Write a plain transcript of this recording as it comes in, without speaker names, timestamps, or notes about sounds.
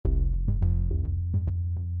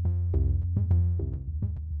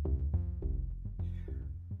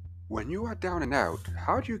When you are down and out,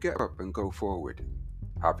 how do you get up and go forward?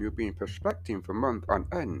 Have you been prospecting for months on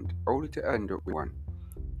end, only to end up with one?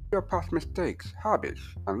 Your past mistakes, habits,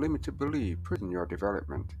 and limited belief prison your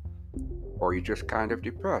development? Or are you just kind of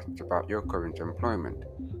depressed about your current employment?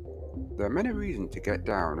 There are many reasons to get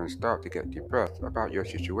down and start to get depressed about your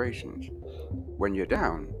situations. When you're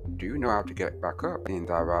down, do you know how to get back up in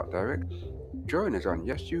that right direction? Join us on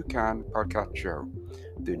Yes You Can podcast show.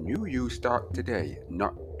 The new you start today,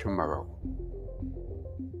 not tomorrow.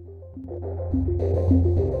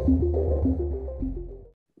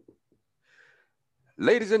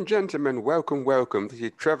 Ladies and gentlemen, welcome. This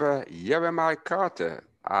is Trevor Jeremiah Carter,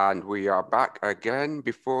 and we are back again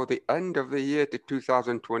before the end of the year to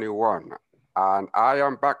 2021. And I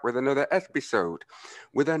am back with another episode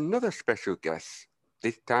with another special guest,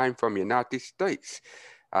 this time from United States.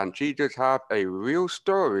 And she does have a real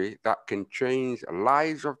story that can change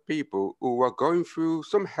lives of people who are going through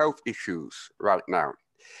some health issues right now.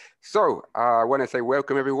 So I want to say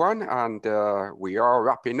welcome everyone, and we are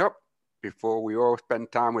wrapping up before we all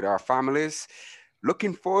spend time with our families.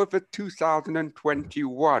 Looking forward for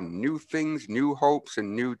 2021, new things, new hopes,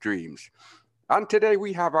 and new dreams. And today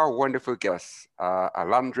we have our wonderful guest,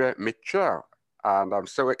 Alandra Mitchell. And I'm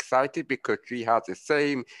so excited because she has the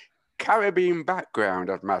same Caribbean background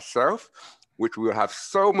as myself, which will have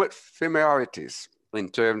so much similarities in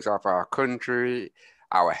terms of our country,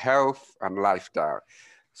 our health, and lifestyle.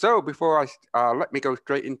 So before let me go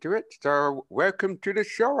straight into it. So welcome to the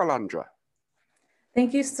show, Alandra.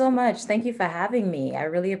 Thank you so much. Thank you for having me. I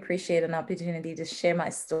really appreciate an opportunity to share my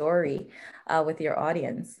story with your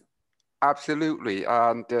audience. Absolutely.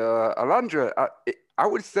 And Alandra, I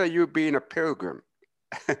would say you've been a pilgrim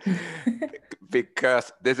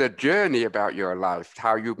because there's a journey about your life,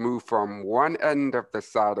 how you move from one end of the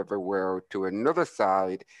side of the world to another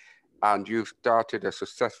side, and you started a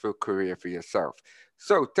successful career for yourself.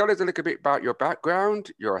 So tell us a little bit about your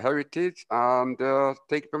background, your heritage, and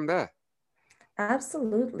take it from there.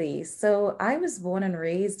 Absolutely. So I was born and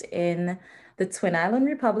raised in the Twin Island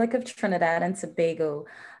Republic of Trinidad and Tobago.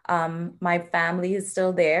 My family is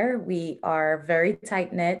still there. We are very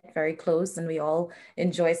tight knit, very close, and we all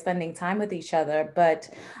enjoy spending time with each other. But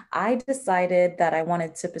I decided that I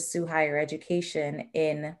wanted to pursue higher education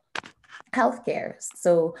in healthcare.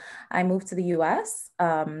 So I moved to the US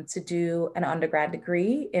to do an undergrad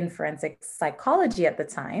degree in forensic psychology at the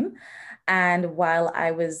time. And while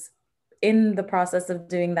I was in the process of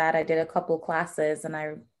doing that, I did a couple classes and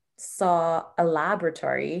I saw a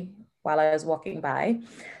laboratory while I was walking by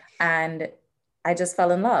and I just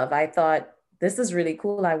fell in love. I thought, this is really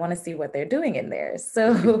cool. I want to see what they're doing in there.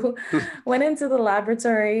 So went into the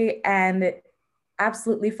laboratory and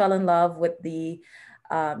absolutely fell in love with the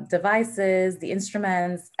devices, the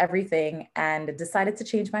instruments, everything, and decided to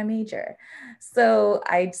change my major. So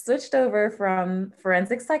I switched over from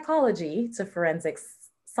forensic psychology to forensic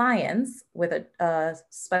science with a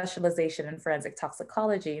specialization in forensic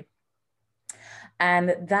toxicology.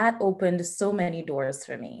 And that opened so many doors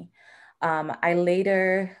for me. I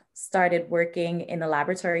later started working in the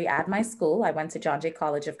laboratory at my school. I went to John Jay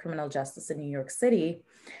College of Criminal Justice in New York City,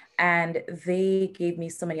 and they gave me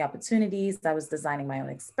so many opportunities. I was designing my own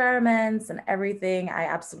experiments and everything. I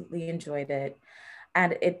absolutely enjoyed it.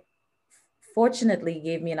 And it fortunately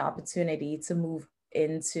gave me an opportunity to move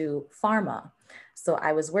into pharma. So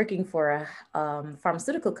I was working for a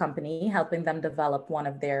pharmaceutical company, helping them develop one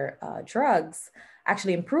of their drugs,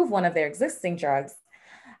 actually improve one of their existing drugs.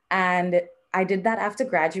 And I did that after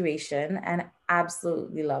graduation and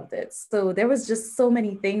absolutely loved it. So there was just so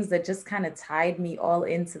many things that just kind of tied me all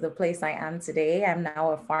into the place I am today. I'm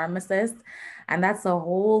now a pharmacist, and that's a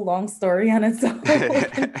whole long story on its own.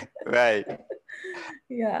 Right.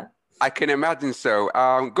 Yeah. I can imagine so.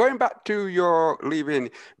 Going back to your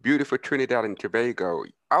leaving beautiful Trinidad and Tobago,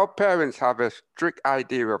 our parents have a strict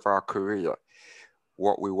idea of our career,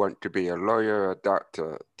 what we want to be, a lawyer, a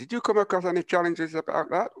doctor. Did you come across any challenges about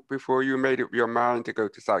that before you made up your mind to go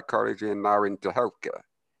to psychology and now into healthcare?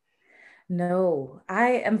 No,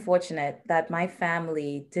 I am fortunate that my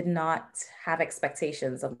family did not have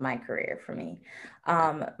expectations of my career for me.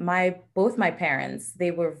 My both my parents, they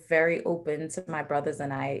were very open to my brothers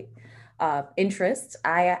and I interest.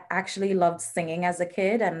 I actually loved singing as a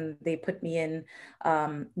kid, and they put me in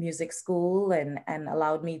music school and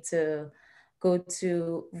allowed me to go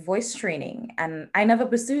to voice training. And I never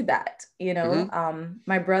pursued that. Mm-hmm.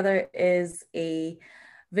 My brother is a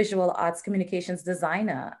visual arts communications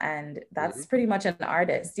designer, and Mm-hmm. that's pretty much an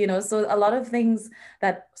artist. So a lot of things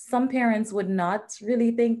that some parents would not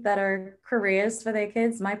really think that are careers for their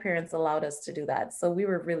kids, my parents allowed us to do that. So we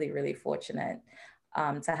were really, really fortunate.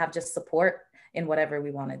 to have just support in whatever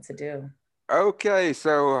we wanted to do. Okay,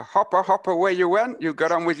 so hop away you went. You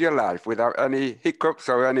got on with your life without any hiccups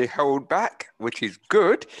or any holdback, which is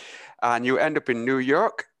good. And you end up in New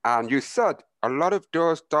York, and you said a lot of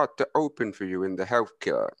doors start to open for you in the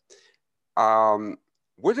healthcare.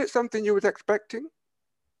 Was it something you was expecting?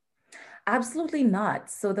 Absolutely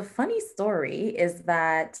not. So the funny story is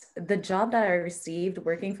that the job that I received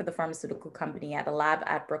working for the pharmaceutical company at a lab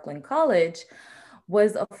at Brooklyn College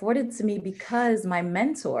was afforded to me because my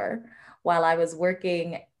mentor, while I was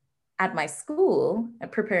working at my school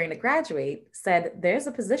and preparing to graduate, said there's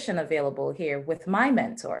a position available here with my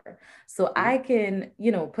mentor. So I can,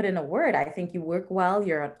 put in a word. I think you work well.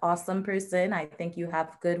 You're an awesome person. I think you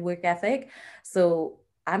have good work ethic. So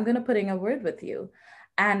I'm going to put in a word with you.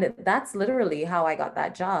 And that's literally how I got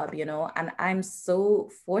that job, and I'm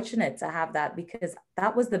so fortunate to have that because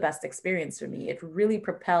that was the best experience for me. It really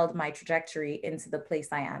propelled my trajectory into the place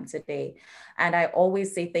I am today. And I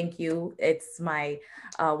always say thank you. It's my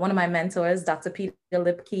one of my mentors, Dr. Peter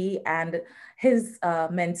Lipke, and his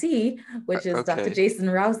mentee, which is Dr. Jason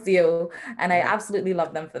Rousio. And I absolutely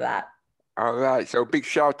love them for that. All right. So big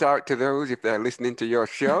shout out to those if they're listening to your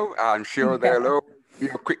show. I'm sure they'll all give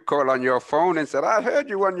you a quick call on your phone and said, I heard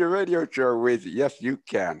you on your radio show with. Yes, you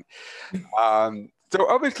can. So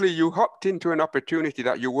obviously you hopped into an opportunity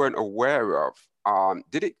that you weren't aware of.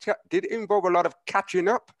 Did it involve a lot of catching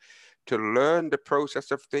up to learn the process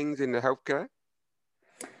of things in the healthcare?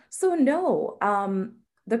 So no,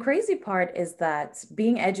 the crazy part is that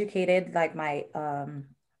being educated, like my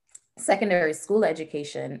secondary school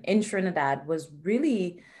education in Trinidad, was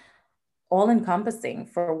really all encompassing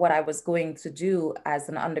for what I was going to do as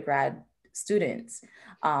an undergrad student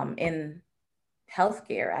in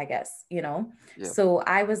healthcare, I guess, Yeah. So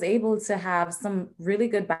I was able to have some really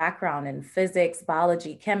good background in physics,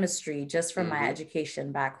 biology, chemistry, just from my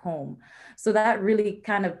education back home. So that really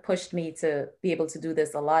kind of pushed me to be able to do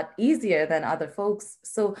this a lot easier than other folks.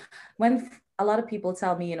 So when a lot of people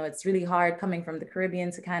tell me, it's really hard coming from the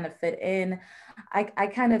Caribbean to kind of fit in, I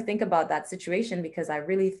kind of think about that situation because I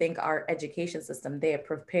really think our education system there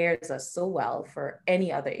prepares us so well for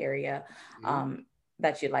any other area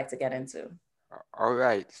that you'd like to get into. All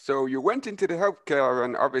right. So you went into the healthcare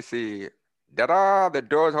and obviously, the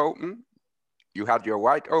doors open. You had your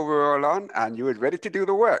white overall on and you were ready to do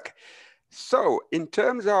the work. So in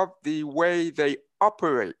terms of the way they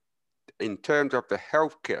operate, in terms of the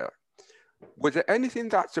healthcare, was there anything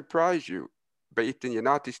that surprised you based in the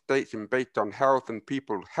United States and based on health and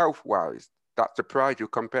people health-wise that surprised you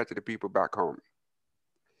compared to the people back home?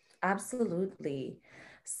 Absolutely.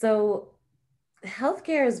 So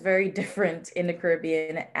healthcare is very different in the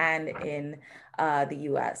Caribbean and in the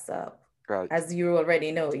US, right. As you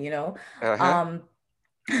already know,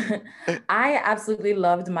 I absolutely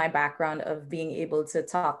loved my background of being able to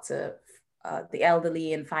talk to the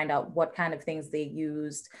elderly and find out what kind of things they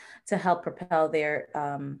used to help propel their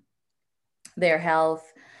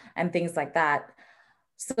health and things like that.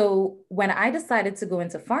 So when I decided to go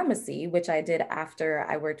into pharmacy, which I did after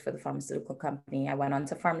I worked for the pharmaceutical company, I went on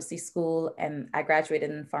to pharmacy school and I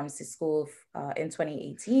graduated in pharmacy school in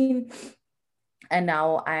 2018. And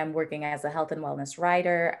now I am working as a health and wellness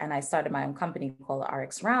writer, and I started my own company called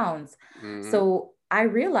RX Rounds. So I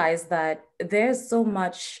realized that there's so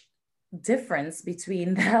much difference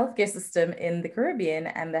between the healthcare system in the Caribbean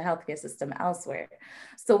and the healthcare system elsewhere.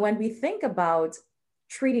 So when we think about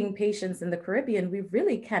treating patients in the Caribbean, we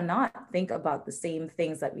really cannot think about the same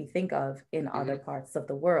things that we think of in other parts of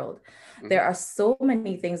the world. There are so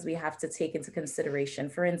many things we have to take into consideration.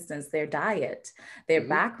 For instance, their diet, their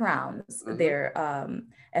backgrounds, their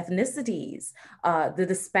ethnicities, the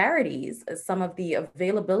disparities, some of the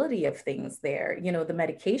availability of things there, the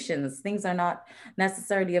medications, things are not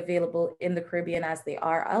necessarily available in the Caribbean as they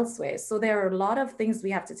are elsewhere. So there are a lot of things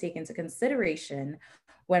we have to take into consideration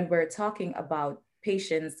when we're talking about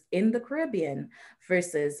patients in the Caribbean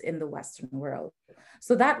versus in the Western world.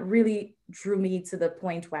 So that really drew me to the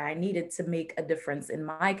point where I needed to make a difference in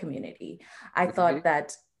my community. I thought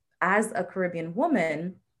that as a Caribbean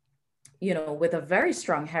woman, with a very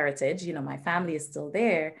strong heritage, my family is still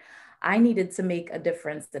there, I needed to make a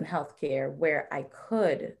difference in healthcare where I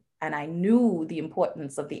could, and I knew the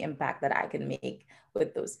importance of the impact that I can make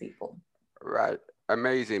with those people. Right,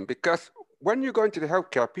 amazing. Because when you go into the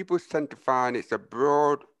healthcare, people tend to find it's a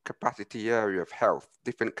broad capacity area of health,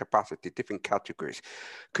 different capacity, different categories.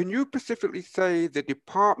 Can you specifically say the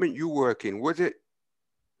department you work in, was it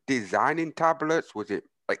designing tablets? Was it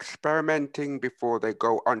experimenting before they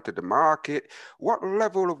go onto the market? What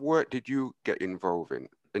level of work did you get involved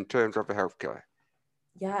in terms of the healthcare?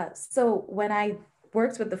 Yeah, so when I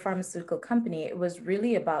worked with the pharmaceutical company, it was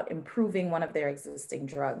really about improving one of their existing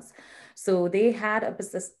drugs. So they had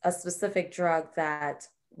a specific drug that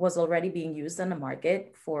was already being used in the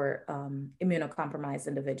market for immunocompromised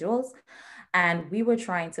individuals. And we were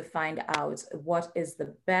trying to find out what is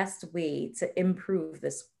the best way to improve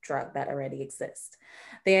this drug that already exists.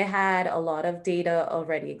 They had a lot of data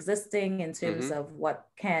already existing in terms Mm-hmm. of what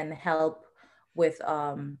can help with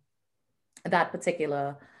that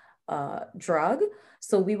particular drug.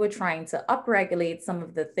 So we were trying to upregulate some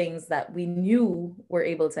of the things that we knew were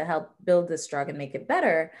able to help build this drug and make it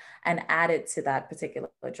better and add it to that particular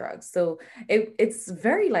drug. So it's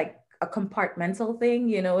very like a compartmental thing,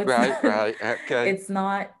 you know, it's Right, not, right. Okay.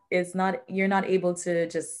 you're not able to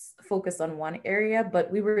just focus on one area, but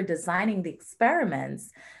we were designing the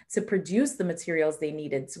experiments to produce the materials they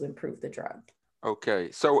needed to improve the drug. Okay.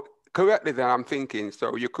 So correctly then I'm thinking,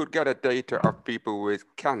 so you could get a data of people with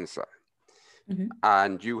cancer Mhm.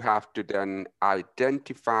 and you have to then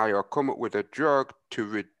identify or come up with a drug to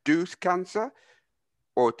reduce cancer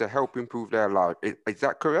or to help improve their life. Is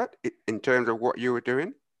that correct in terms of what you were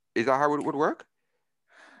doing? Is that how it would work?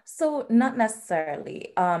 So not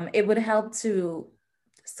necessarily. It would help to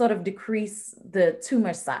sort of decrease the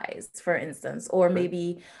tumor size, for instance, or Right.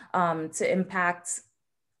 maybe to impact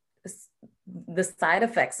the side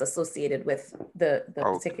effects associated with the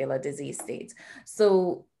Okay. particular disease state.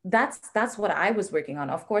 So that's what I was working on.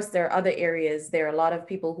 Of course, there are other areas. There are a lot of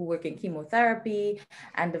people who work in chemotherapy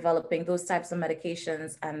and developing those types of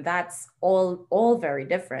medications, and that's all very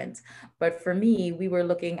different. But for me, we were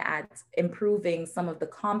looking at improving some of the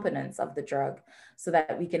components of the drug so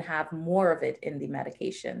that we can have more of it in the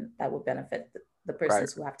medication that would benefit the Right.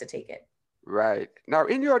 persons who have to take it. Right. Now,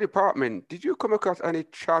 in your department, did you come across any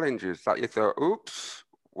challenges that you thought, oops,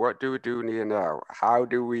 what do we do here now? How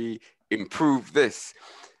do we improve this?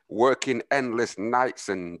 Working endless nights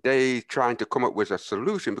and days trying to come up with a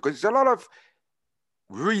solution because it's a lot of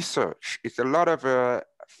research, it's a lot of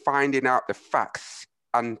finding out the facts,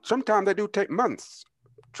 and sometimes they do take months,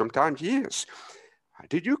 sometimes years.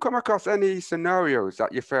 Did you come across any scenarios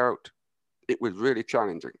that you felt it was really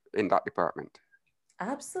challenging in that department?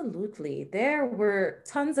 Absolutely. There were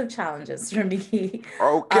tons of challenges for me.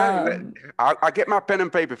 Okay, Um, I'll get my pen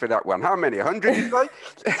and paper for that one. How many? 100, you say?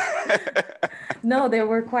 no, there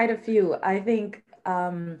were quite a few. I think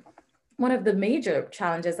one of the major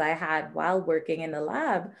challenges I had while working in the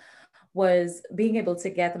lab was being able to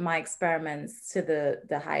get my experiments to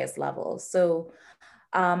the highest level. So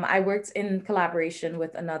I worked in collaboration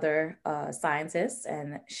with another scientist,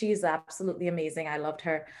 and she's absolutely amazing. I loved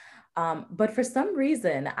her. But for some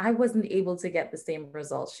reason, I wasn't able to get the same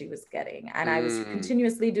results she was getting. And I was Mm,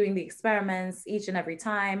 continuously doing the experiments each and every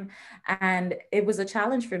time. And it was a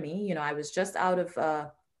challenge for me. You know, I was just out of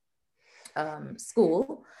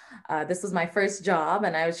school. This was my first job,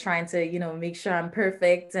 and I was trying to, you know, make sure I'm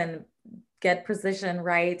perfect and get precision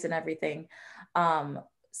right and everything. Um,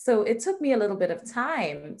 so it took me a little bit of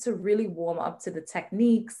time to really warm up to the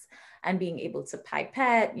techniques and being able to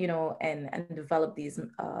pipette, you know, and develop these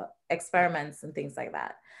experiments and things like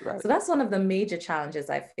that. right, So that's one of the major challenges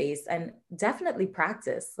I faced, and definitely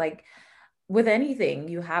practice. Like with anything,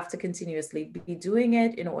 you have to continuously be doing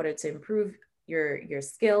it in order to improve your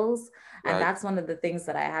skills. And right. that's one of the things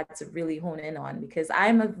that I had to really hone in on, because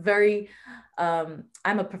I'm a very I'm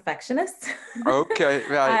a perfectionist. Okay,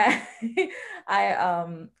 right.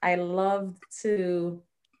 I I love to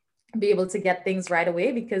be able to get things right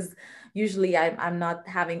away, because usually I'm not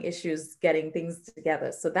having issues getting things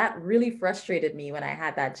together. So that really frustrated me when I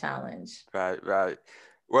had that challenge. Right, right.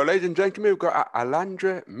 Well, ladies and gentlemen, we've got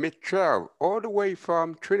Alandra Mitchell, all the way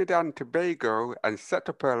from Trinidad and Tobago, and set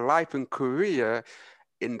up her life and career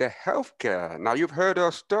in the healthcare. Now, you've heard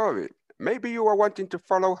her story. Maybe you are wanting to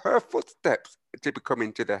follow her footsteps to become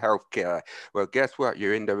into the healthcare. Well, guess what?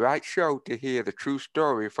 You're in the right show to hear the true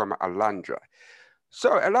story from Alandra.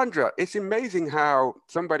 So, Alandra, it's amazing how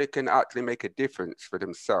somebody can actually make a difference for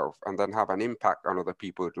themselves and then have an impact on other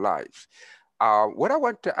people's lives. What I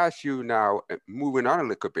want to ask you now, moving on a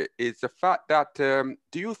little bit, is the fact that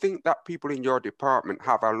do you think that people in your department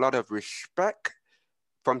have a lot of respect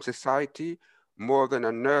from society more than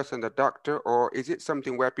a nurse and a doctor, or is it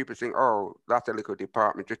something where people think, oh, that's a little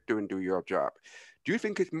department, just do your job? Do you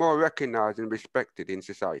think it's more recognized and respected in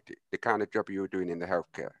society, the kind of job you're doing in the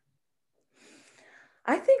healthcare?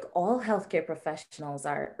 I think all healthcare professionals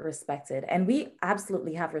are respected, and we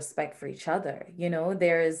absolutely have respect for each other. You know,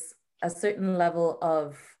 there's a certain level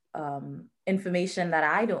of information that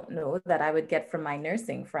I don't know that I would get from my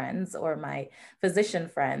nursing friends or my physician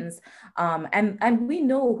friends, and we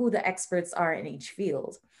know who the experts are in each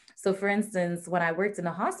field. So for instance, when I worked in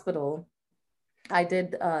a hospital, I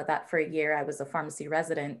did that for a year. I was a pharmacy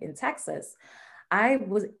resident in Texas. I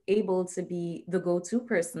was able to be the go-to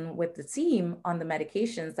person with the team on the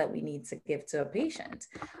medications that we need to give to a patient.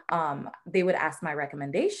 They would ask my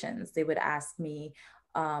recommendations. They would ask me,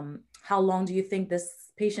 how long do you think this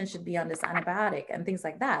patient should be on this antibiotic and things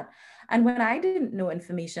like that. And when I didn't know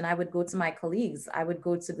information, I would go to my colleagues. I would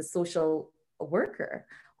go to the social worker,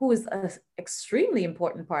 who is an extremely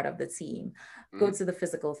important part of the team, go to the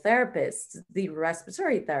physical therapist, the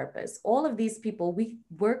respiratory therapist. All of these people, we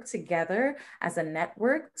work together as a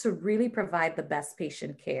network to really provide the best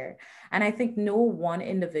patient care. And I think no one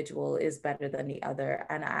individual is better than the other.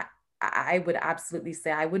 And I would absolutely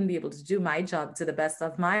say I wouldn't be able to do my job to the best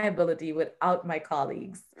of my ability without my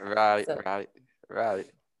colleagues. Right, So, right, right.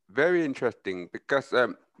 Very interesting, because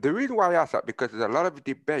the reason why I ask that, because there's a lot of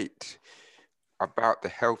debate about the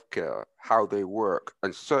healthcare, how they work,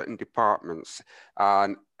 and certain departments,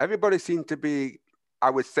 and everybody seems to be, I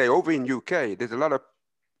would say, over in UK, there's a lot of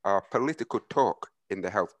political talk in the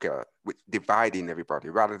healthcare, which dividing everybody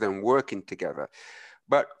rather than working together.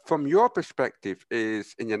 But from your perspective,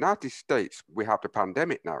 is in the United States, we have the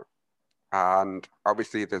pandemic now, and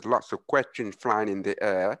obviously there's lots of questions flying in the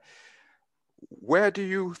air. Where do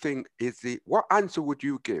you think what answer would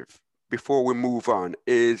you give before we move on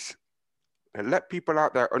is let people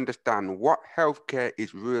out there understand what healthcare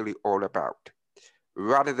is really all about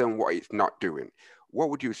rather than what it's not doing? What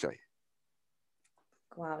would you say?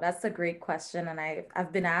 wow, that's a great question. And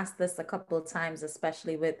I've been asked this a couple of times,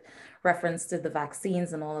 especially with reference to the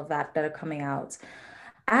vaccines and all of that that are coming out.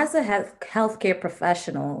 As a healthcare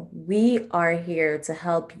professional, we are here to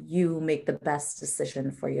help you make the best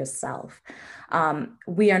decision for yourself.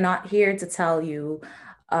 We are not here to tell you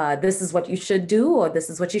this is what you should do or this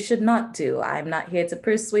is what you should not do. I'm not here to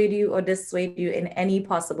persuade you or dissuade you in any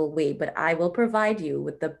possible way, but I will provide you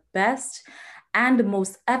with the best and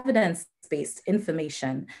most evidence-based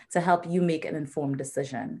information to help you make an informed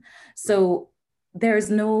decision. So there's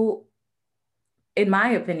no, in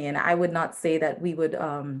my opinion, I would not say that we would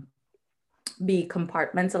be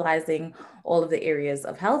compartmentalizing all of the areas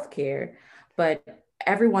of healthcare, but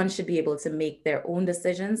everyone should be able to make their own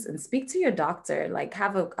decisions and speak to your doctor, like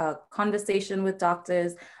have a conversation with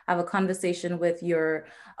doctors, have a conversation with your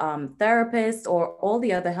therapist or all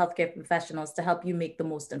the other healthcare professionals to help you make the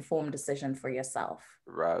most informed decision for yourself.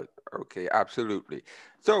 Right. Okay. Absolutely.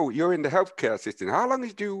 So you're in the healthcare system. How long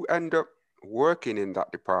did you end up working in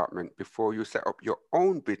that department before you set up your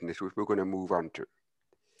own business, which we're going to move on to?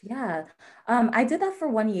 Yeah, I did that for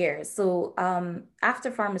 1 year. So after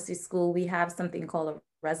pharmacy school, we have something called a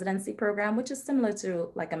residency program, which is similar to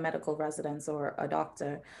like a medical residence or a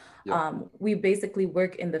doctor. Yeah. We basically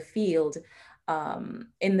work in the field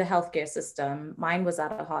in the healthcare system. Mine was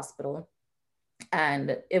at a hospital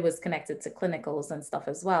and it was connected to clinicals and stuff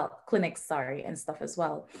as well, clinics, sorry, and stuff as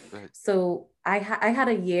well. Right. So I had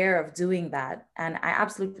a year of doing that and I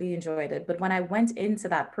absolutely enjoyed it. But when I went into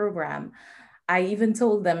that program, I even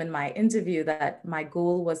told them in my interview that my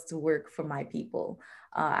goal was to work for my people.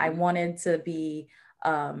 I wanted to be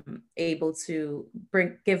able to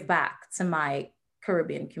give back to my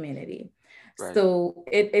Caribbean community. Right. So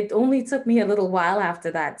it only took me a little while after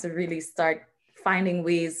that to really start finding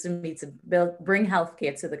ways for me to bring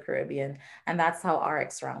healthcare to the Caribbean. And that's how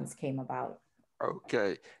RX Rounds came about.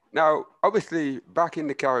 Okay. Now, obviously, back in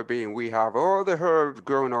the Caribbean, we have all the herbs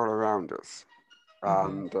growing all around us.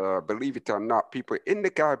 And believe it or not, people in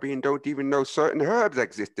the Caribbean don't even know certain herbs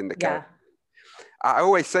exist in the Caribbean. I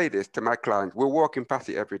always say this to my clients, we're walking past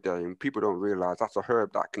it every day and people don't realize that's a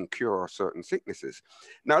herb that can cure certain sicknesses.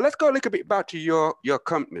 Now, let's go a little bit back to your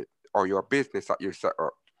company or your business that you set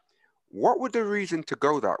up. What was the reason to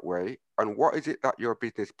go that way? And what is it that your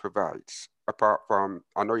business provides? Apart from,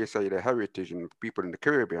 I know you say the heritage and people in the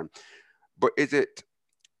Caribbean, but is it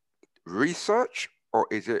research or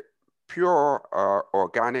is it pure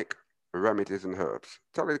organic remedies and herbs?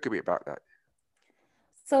 Tell a little bit about that.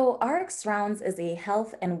 So RX Rounds is a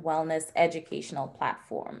health and wellness educational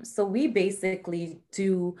platform. So we basically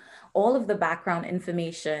do all of the background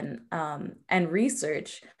information and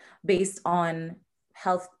research based on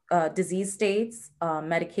health, disease states,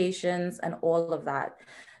 medications, and all of that.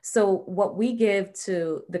 So what we give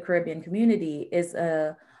to the Caribbean community is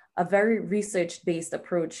a very research-based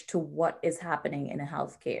approach to what is happening in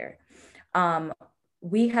healthcare.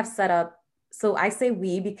 We have set up, so I say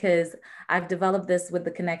we because I've developed this with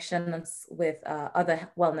the connections with other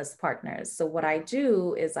wellness partners. So what I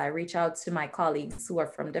do is I reach out to my colleagues who are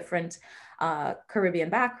from different Caribbean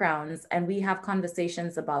backgrounds, and we have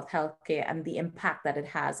conversations about healthcare and the impact that it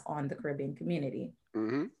has on the Caribbean community.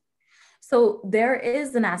 Mm-hmm. So there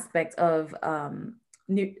is an aspect of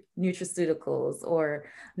nutraceuticals or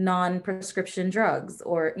non-prescription drugs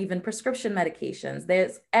or even prescription medications.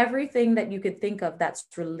 There's everything that you could think of that's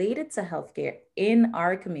related to healthcare in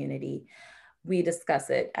our community. We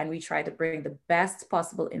discuss it and we try to bring the best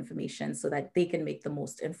possible information so that they can make the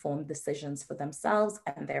most informed decisions for themselves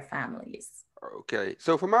and their families. Okay.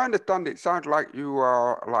 So from my understanding, it sounds like you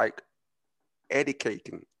are like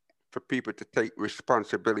educating for people to take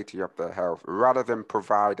responsibility of their health rather than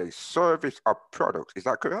provide a service or product. Is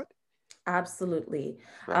that correct? Absolutely.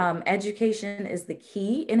 Right. Education is the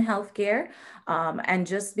key in healthcare. And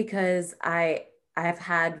just because I've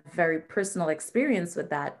had very personal experience with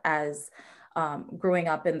that as growing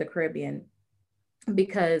up in the Caribbean,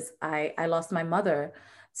 because I lost my mother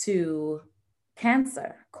to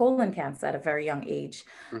cancer, colon cancer at a very young age.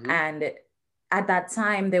 Mm-hmm. And at that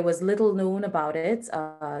time, there was little known about it.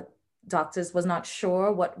 Doctors was not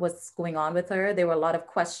sure what was going on with her. There were a lot of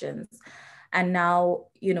questions. And now,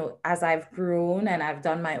 you know, as I've grown and I've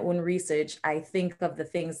done my own research, I think of the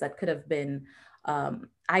things that could have been,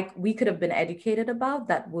 we could have been educated about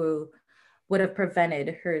that would have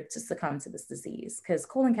prevented her to succumb to this disease. Because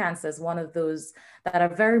colon cancer is one of those that are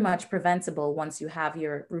very much preventable once you have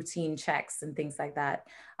your routine checks and things like that.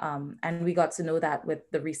 And we got to know that with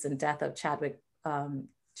the recent death of Chad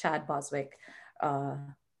Boswick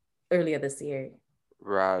earlier this year.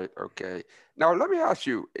 Right. Okay. Now let me ask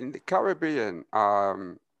you, in the Caribbean,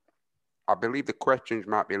 I believe the questions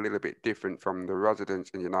might be a little bit different from the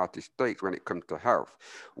residents in the United States when it comes to health.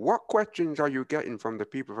 What questions are you getting from the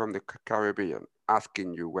people from the Caribbean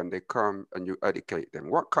asking you when they come and you educate them?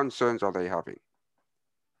 What concerns are they having?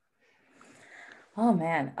 Oh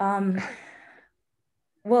man.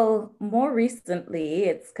 Well, more recently,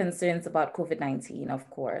 it's concerns about COVID-19, of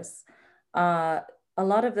course. Uh, a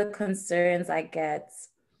lot of the concerns I get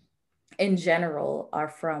in general are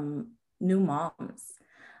from new moms.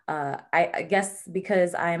 I guess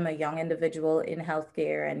because I'm a young individual in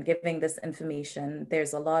healthcare and giving this information,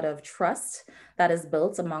 there's a lot of trust that is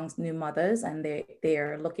built amongst new mothers, and they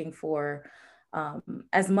are looking for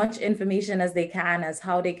as much information as they can as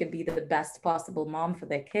how they could be the best possible mom for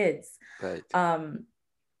their kids. Right.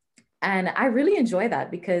 And I really enjoy that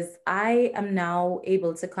because I am now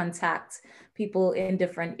able to contact people in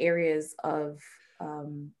different areas of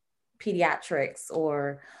pediatrics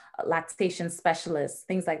or lactation specialists,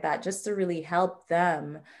 things like that, just to really help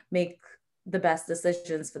them make the best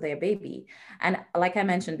decisions for their baby. And like I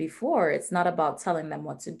mentioned before, it's not about telling them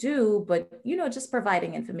what to do, but, you know, just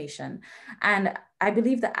providing information. And I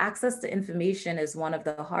believe that access to information is one of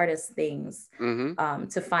the hardest things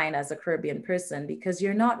to find as a Caribbean person, because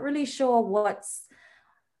you're not really sure what's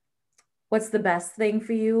the best thing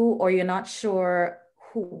for you, or you're not sure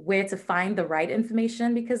where to find the right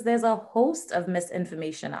information, because there's a host of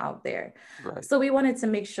misinformation out there. Right. So we wanted to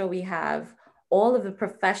make sure we have all of the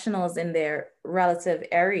professionals in their relative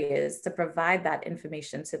areas to provide that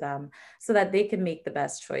information to them so that they can make the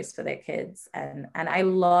best choice for their kids. And I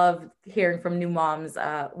love hearing from new moms.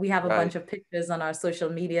 We have a bunch of pictures on our social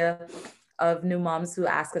media of new moms who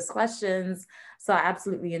ask us questions. So I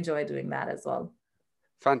absolutely enjoy doing that as well.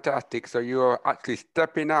 Fantastic. So you're actually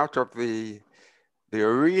stepping out of the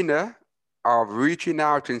arena of reaching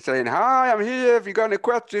out and saying, hi, I'm here. If you got any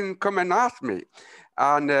questions, come and ask me.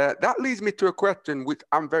 And that leads me to a question which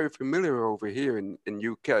I'm very familiar over here in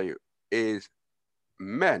UK, is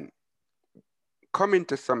men coming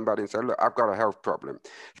to somebody and say, look, I've got a health problem,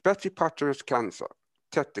 especially prostate cancer,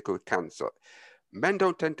 testicle cancer. Men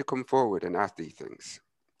don't tend to come forward and ask these things.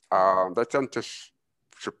 They tend to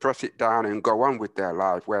suppress it down and go on with their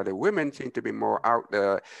life, where the women seem to be more out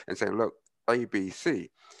there and say, look, ABC.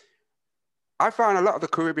 I find a lot of the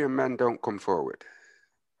Caribbean men don't come forward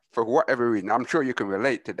for whatever reason. I'm sure you can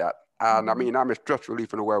relate to that. And I mean, I'm a stress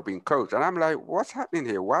relief and a well-being coach. And I'm like, what's happening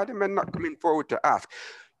here? Why are the men not coming forward to ask?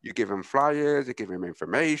 You give them flyers, you give them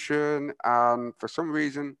information, and for some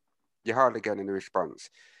reason, you hardly get any response.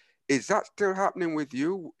 Is that still happening with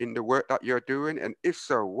you in the work that you're doing? And if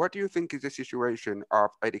so, what do you think is the situation of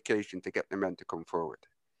education to get the men to come forward?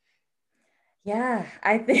 Yeah,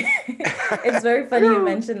 I think it's very funny you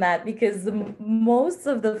mentioned that, because most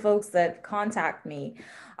of the folks that contact me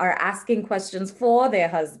are asking questions for their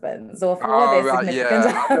husbands or for their significant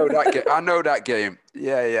others. I know that game. I know that game.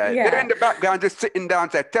 Yeah, yeah. Yeah. They're in the background just sitting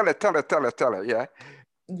down, say, tell her. Yeah.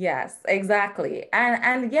 Yes, exactly.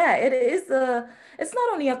 And yeah, it's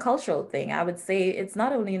not only a cultural thing. I would say it's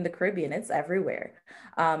not only in the Caribbean, it's everywhere.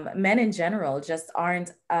 Men in general just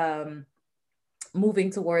aren't moving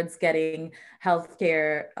towards getting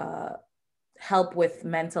healthcare help with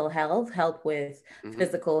mental health, help with Hmm.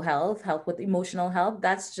 physical health, help with emotional health.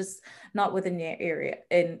 That's just not within their area,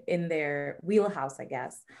 in their wheelhouse, I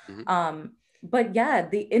guess. Hmm. But yeah,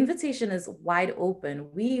 the invitation is wide open.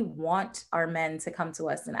 We want our men to come to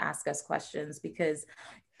us and ask us questions because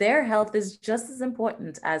their health is just as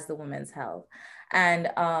important as the women's health. And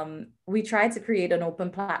we try to create an open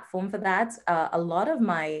platform for that. A lot of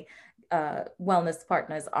my wellness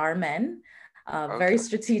partners are men, very Okay.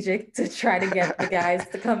 strategic to try to get the guys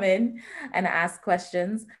to come in and ask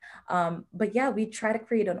questions. But yeah, we try to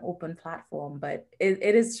create an open platform, but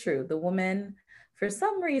it is true. The women, for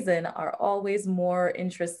some reason, are always more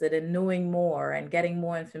interested in knowing more and getting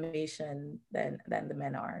more information than the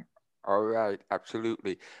men are. All right,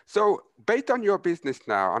 absolutely. So, based on your business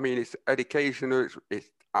now, I mean, it's educational, it's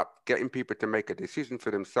getting people to make a decision for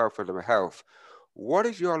themselves for their health. What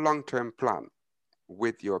is your long-term plan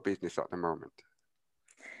with your business at the moment?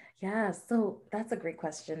 Yeah, so that's a great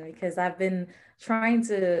question because I've been trying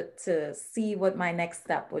to see what my next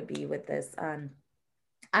step would be with this.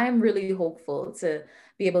 I'm really hopeful to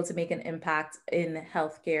be able to make an impact in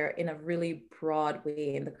healthcare in a really broad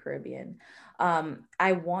way in the Caribbean.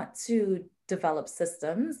 I want to develop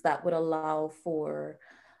systems that would allow for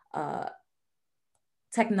uh,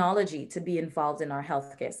 technology to be involved in our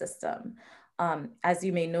healthcare system. As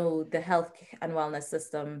you may know, the health and wellness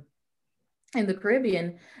system in the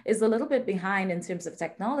Caribbean is a little bit behind in terms of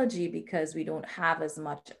technology because we don't have as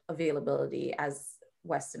much availability as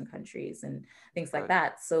Western countries and things like Right,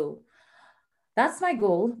 that. So that's my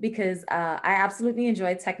goal because I absolutely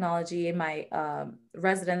enjoyed technology. My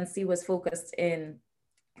residency was focused in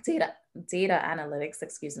data data analytics,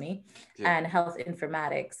 excuse me, yeah, and health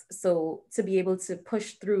informatics. So to be able to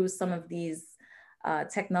push through some of these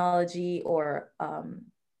technology or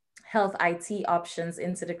health IT options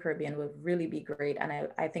into the Caribbean would really be great. And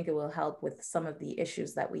I think it will help with some of the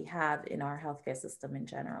issues that we have in our healthcare system in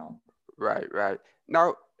general. right, right.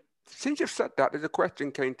 Now, since you've said that, there's a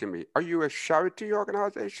question came to me. Are you a charity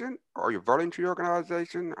organization or are you a voluntary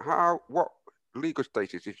organization? What legal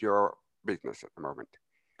status is your business at the moment?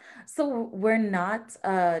 So we're not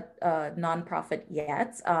a nonprofit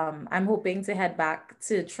yet. I'm hoping to head back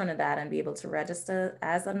to Trinidad and be able to register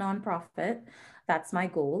as a nonprofit. That's my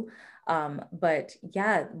goal. But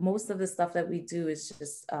yeah, most of the stuff that we do is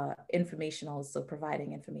just informational, so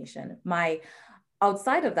providing information. My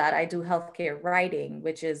outside of that, I do healthcare writing,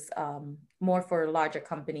 which is more for larger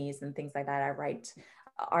companies and things like that. I write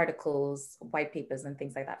articles, white papers, and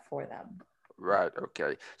things like that for them. Right,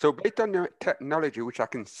 okay. So based on the technology, which I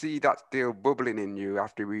can see that's still bubbling in you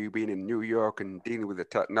after we've been in New York and dealing with the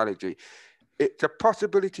technology, it's a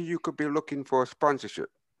possibility you could be looking for sponsorship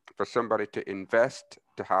for somebody to invest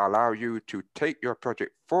to allow you to take your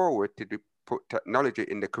project forward to put technology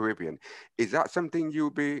in the Caribbean. Is that something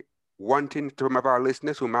you'll be wanting some of our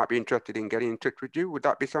listeners who might be interested in getting in touch with you? Would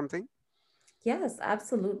that be something? Yes,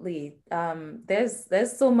 absolutely.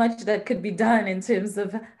 There's so much that could be done in terms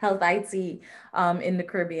of health IT in the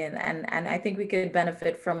Caribbean, and I think we could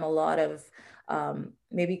benefit from a lot of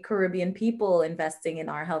maybe Caribbean people investing in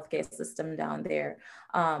our healthcare system down there.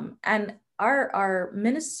 And our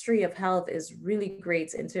Ministry of Health is really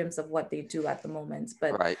great in terms of what they do at the moment,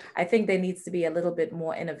 but Right. I think there needs to be a little bit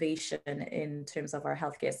more innovation in terms of our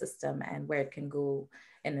healthcare system and where it can go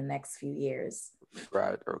in the next few years.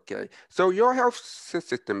 Right, okay. So your health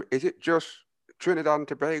system, is it just Trinidad and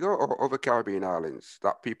Tobago or other Caribbean islands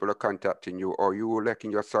that people are contacting you, or you are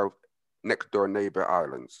letting yourself next door neighbor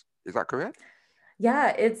islands? Is that correct? Yeah,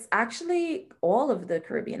 it's actually all of the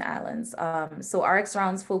Caribbean islands. So RX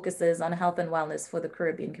Rounds focuses on health and wellness for the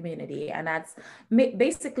Caribbean community, and that's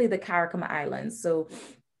basically the CARICOM Islands. So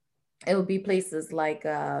it would be places like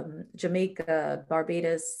Jamaica,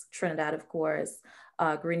 Barbados, Trinidad, of course,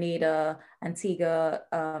 Grenada, Antigua,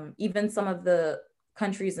 even some of the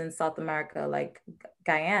countries in South America like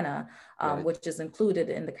Guyana, Right, which is included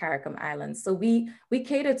in the CARICOM Islands. So we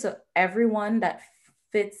cater to everyone that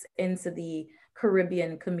fits into the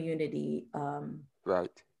Caribbean community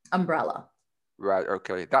right, umbrella. right,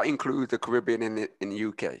 okay. That includes the Caribbean in the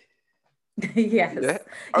UK. Yeah. Yes,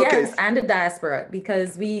 Okay. yes, and the diaspora,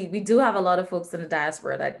 because we do have a lot of folks in the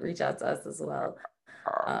diaspora that reach out to us as well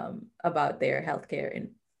Uh, about their healthcare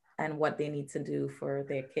and what they need to do for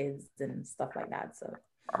their kids and stuff like that. So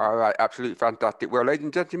all right, absolutely fantastic. Well, ladies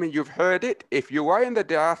and gentlemen, you've heard it. If you are in the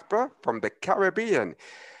diaspora from the Caribbean,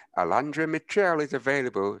 Alandra Mitchell is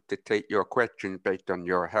available to take your questions based on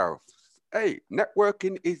your health. hey,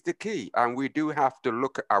 networking is the key, and we do have to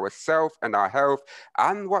look at ourselves and our health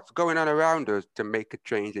and what's going on around us to make a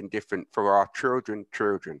change in different for our children.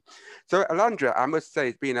 So, Alondra, I must say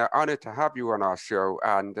it's been an honor to have you on our show,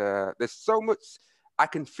 and there's so much I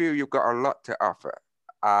can feel you've got a lot to offer.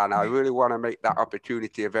 And I really want to make that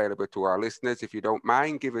opportunity available to our listeners. If you don't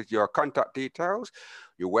mind, give us your contact details,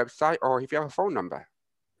 your website, or if you have a phone number.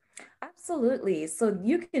 Absolutely. So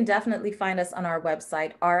you can definitely find us on our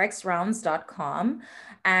website, rxrounds.com.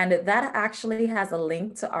 And that actually has a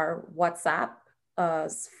link to our WhatsApp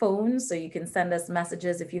phone. So you can send us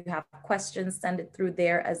messages. If you have questions, send it through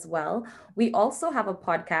there as well. We also have a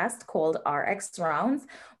podcast called RX Rounds,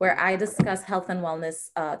 where I discuss health and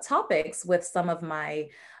wellness topics with some of my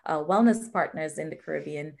wellness partners in the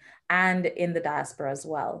Caribbean and in the diaspora as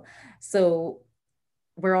well. So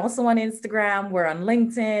we're also on Instagram, we're on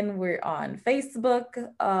LinkedIn, we're on Facebook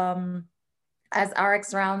as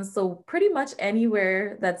RX Rounds. So pretty much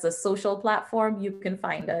anywhere that's a social platform, you can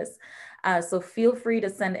find us. So feel free to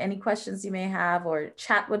send any questions you may have or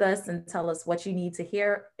chat with us and tell us what you need to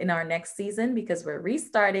hear in our next season, because we're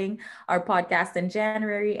restarting our podcast in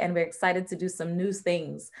January and we're excited to do some new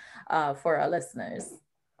things for our listeners.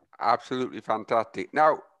 Absolutely fantastic.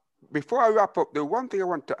 Now, before I wrap up, the one thing I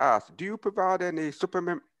want to ask, do you provide any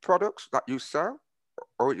supplement products that you sell,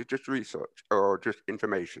 or you just research or just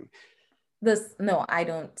information? No, I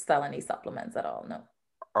don't sell any supplements at all, no.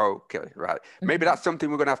 Okay, right. Maybe that's something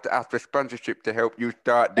we're going to have to ask for sponsorship to help you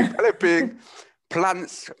start developing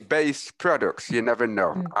plants-based products. You never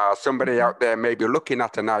know. Somebody out there may be looking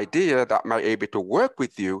at an idea that might be able to work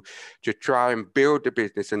with you to try and build the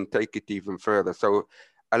business and take it even further. So,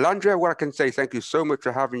 Alondra, what I can say, thank you so much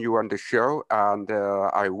for having you on the show. And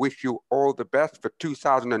I wish you all the best for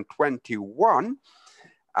 2021.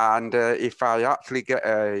 And if I actually get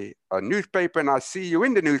a newspaper and I see you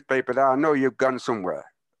in the newspaper, then I know you've gone somewhere.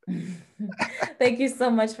 Thank you so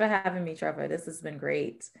much for having me, Trevor. This has been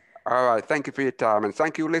great. All right. Thank you for your time. And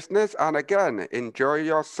thank you, listeners. And again, enjoy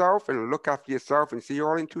yourself and look after yourself, and see you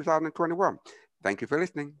all in 2021. Thank you for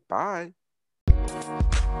listening. Bye.